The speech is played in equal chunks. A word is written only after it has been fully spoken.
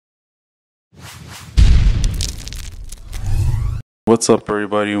What's up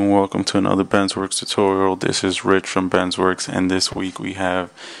everybody, and welcome to another Benzwerks tutorial. This is Rich from Benzwerks, and this week we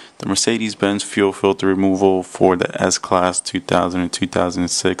have the Mercedes-Benz fuel filter removal for the S-Class 2000 and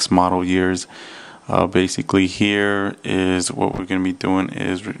 2006 model years. Basically here is what we're going to be doing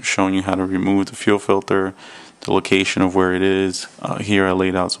is showing you how to remove the fuel filter, the location of where it is. Here I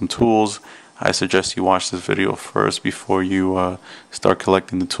laid out some tools. I suggest you watch this video first before you start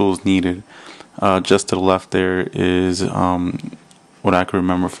collecting the tools needed. Just to the left there is what I can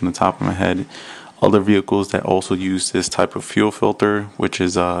remember from the top of my head, other vehicles that also use this type of fuel filter, which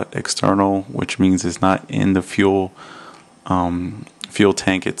is external, which means it's not in the fuel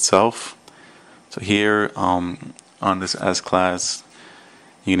tank itself. So here on this S-Class,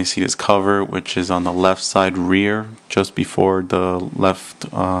 you're going to see this cover, which is on the left side rear, just before the left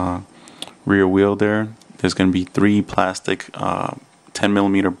rear wheel there. There's going to be three plastic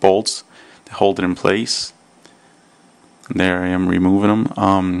 10mm bolts that hold it in place. There I am removing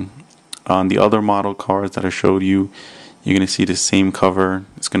them. On the other model cars that I showed you, you're going to see the same cover.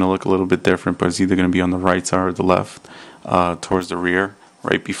 It's going to look a little bit different, but it's either going to be on the right side or the left, towards the rear,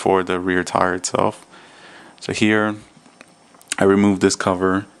 right before the rear tire itself. So here I removed this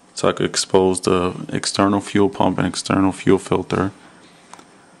cover so I could expose the external fuel pump and external fuel filter.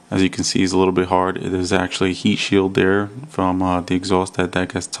 As you can see, it's a little bit hard. There's actually a heat shield there from the exhaust that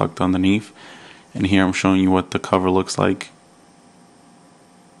gets tucked underneath. And here I'm showing you what the cover looks like.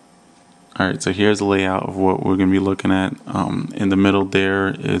 Alright, so here's the layout of what we're going to be looking at. In the middle there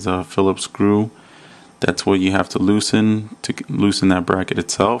is a Phillips screw. That's what you have to loosen that bracket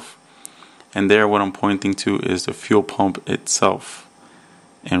itself. And there what I'm pointing to is the fuel pump itself.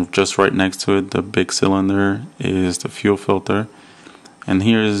 And just right next to it, the big cylinder, is the fuel filter. And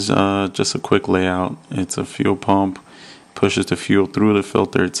here's just a quick layout. It's a fuel pump. Pushes the fuel through the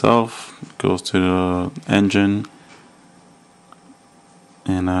filter itself, goes to the engine,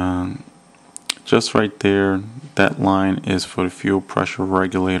 and just right there, that line is for the fuel pressure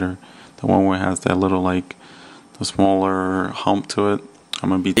regulator, the one where it has that little, like, the smaller hump to it. I'm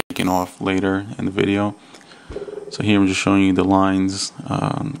going to be taking off later in the video. So here I'm just showing you the lines,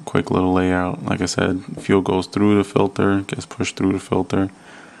 quick little layout. Like I said, fuel goes through the filter, gets pushed through the filter.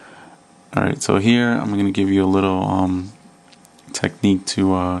 Alright, so here I'm going to give you a little technique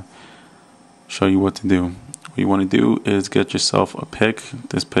to show you what to do. What you want to do is get yourself a pick.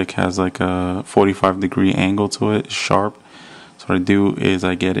 This pick has like a 45-degree angle to it. It's sharp. So what I do is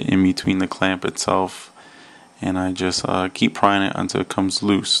I get it in between the clamp itself, and I just keep prying it until it comes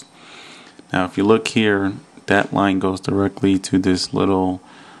loose. Now if you look here, that line goes directly to this little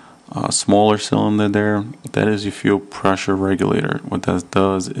smaller cylinder there. That is your fuel pressure regulator. What that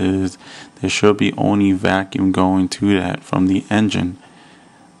does is there should be only vacuum going to that from the engine,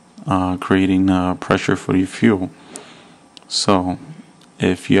 creating pressure for your fuel. So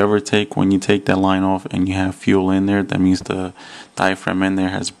if you ever when you take that line off and you have fuel in there, that means the diaphragm in there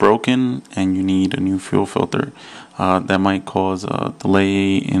has broken and you need a new fuel filter. That might cause a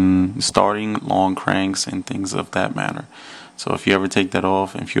delay in starting, long cranks, and things of that matter. So if you ever take that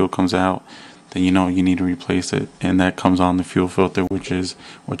off and fuel comes out, then you know you need to replace it, and that comes on the fuel filter, which is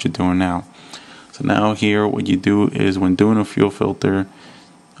what you're doing now. So now here what you do is, when doing a fuel filter,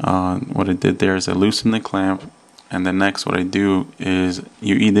 what I did there is I loosen the clamp, and then next what I do is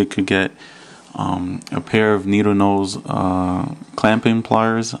you either could get a pair of needle nose clamping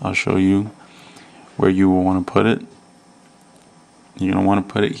pliers. I'll show you where you will want to put it. You're going to want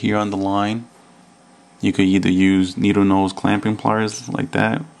to put it here on the line. You could either use needle nose clamping pliers like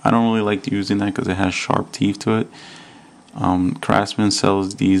that. I don't really like using that because it has sharp teeth to it. Craftsman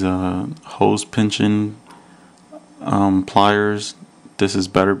sells these hose pinching pliers. This is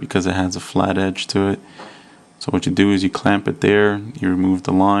better because it has a flat edge to it. So what you do is you clamp it there, you remove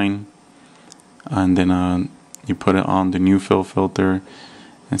the line, and then you put it on the new fuel filter.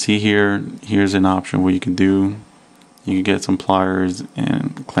 And see here's an option what you can do. You can get some pliers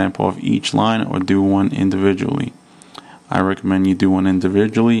and clamp off each line, or do one individually. I recommend you do one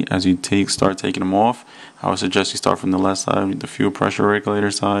individually. As you start taking them off, I would suggest you start from the left side, the fuel pressure regulator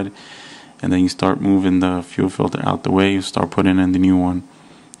side, and then you start moving the fuel filter out the way. You start putting in the new one.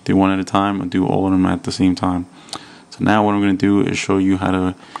 Do one at a time, or do all of them at the same time. So now what I'm going to do is show you how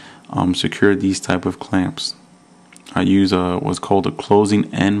to secure these type of clamps. I use what's called a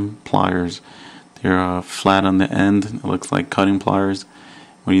closing end pliers. They're flat on the end. It looks like cutting pliers.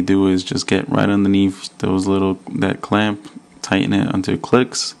 What you do is just get right underneath that clamp, tighten it until it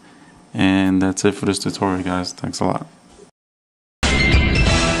clicks, and that's it for this tutorial, guys. Thanks a lot.